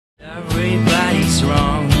Everybody's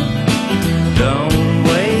wrong. Don't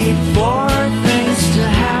wait for things to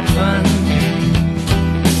happen.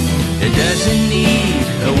 It doesn't need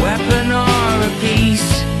a weapon or a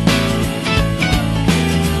piece.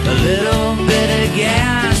 A little bit of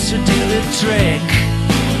gas will do the trick.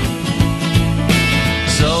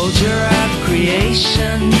 Soldier of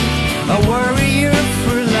creation, a warrior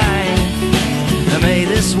for life. May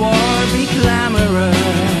this war be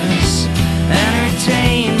glamorous,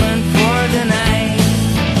 entertainment for the night.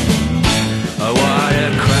 Oh, what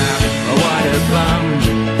a crap, oh, what a bum.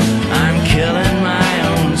 I'm killing my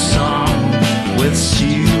own song with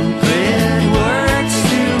stupid words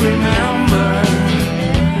to remember.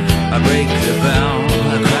 I break the bell,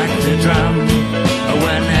 I crack the drum.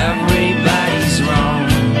 When everybody's wrong,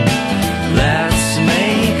 let's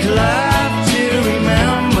make love to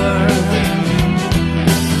remember.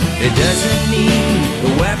 It doesn't need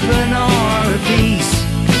a weapon or a piece.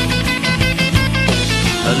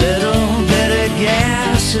 A little bit of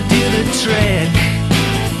gas will do the trick.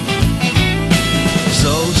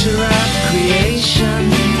 Soldier of creation,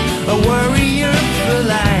 a warrior for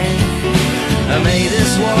life. May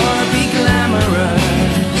this war be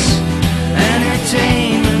glamorous,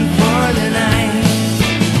 entertainment for the night.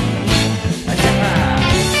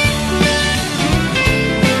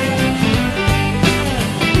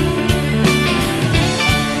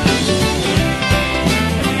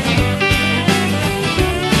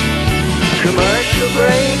 Commercial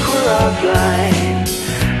break, we're offline.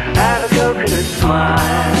 Have a coconut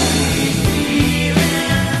smile.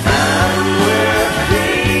 And we're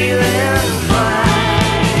feeling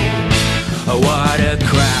fine. Oh, what a